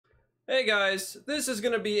Hey guys, this is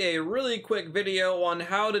going to be a really quick video on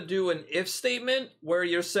how to do an if statement where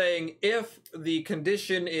you're saying if the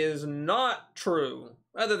condition is not true,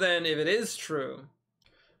 rather than if it is true.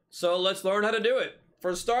 So let's learn how to do it.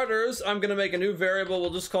 For starters, I'm going to make a new variable. We'll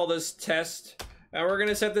just call this test, and we're going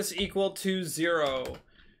to set this equal to 0.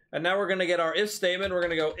 And now we're going to get our if statement. We're going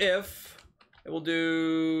to go if, and we'll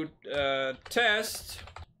do test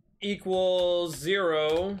equals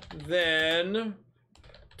 0, then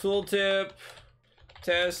tooltip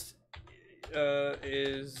test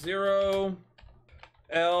is 0,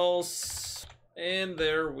 else, and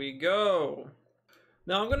there we go.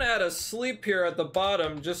 Now I'm going to add a sleep here at the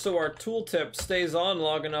bottom just so our tooltip stays on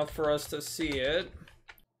long enough for us to see it.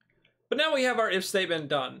 But now we have our if statement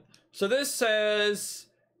done. So this says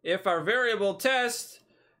if our variable test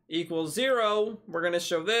equals 0, we're going to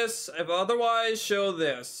show this. If otherwise, show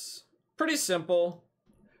this. Pretty simple.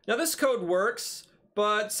 Now this code works,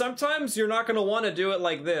 but sometimes you're not going to want to do it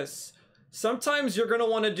like this. Sometimes you're going to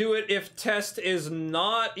want to do it if test is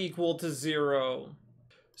not equal to 0.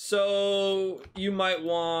 So you might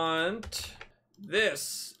want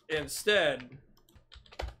this instead.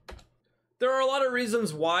 There are a lot of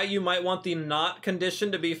reasons why you might want the not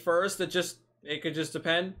condition to be first. It could just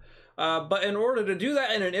depend. But in order to do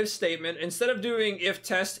that in an if statement, instead of doing if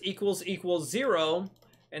test equals 0,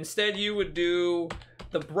 instead you would do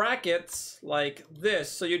the brackets like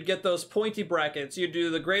this. So you'd get those pointy brackets. You'd do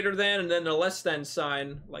the greater than and then the less than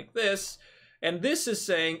sign like this. And this is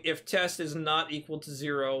saying if test is not equal to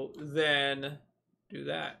 0, then do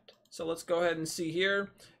that. So let's go ahead and see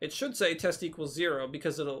here. It should say test equals 0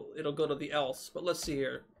 because it'll go to the else. But let's see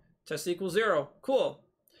here. Test equals 0. Cool.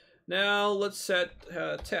 Now let's set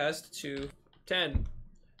test to 10.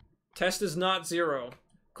 Test is not 0.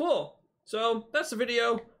 Cool. So that's the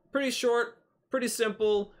video. Pretty short, pretty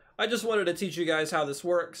simple. I just wanted to teach you guys how this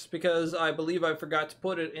works because I believe I forgot to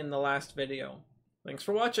put it in the last video. Thanks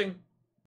for watching.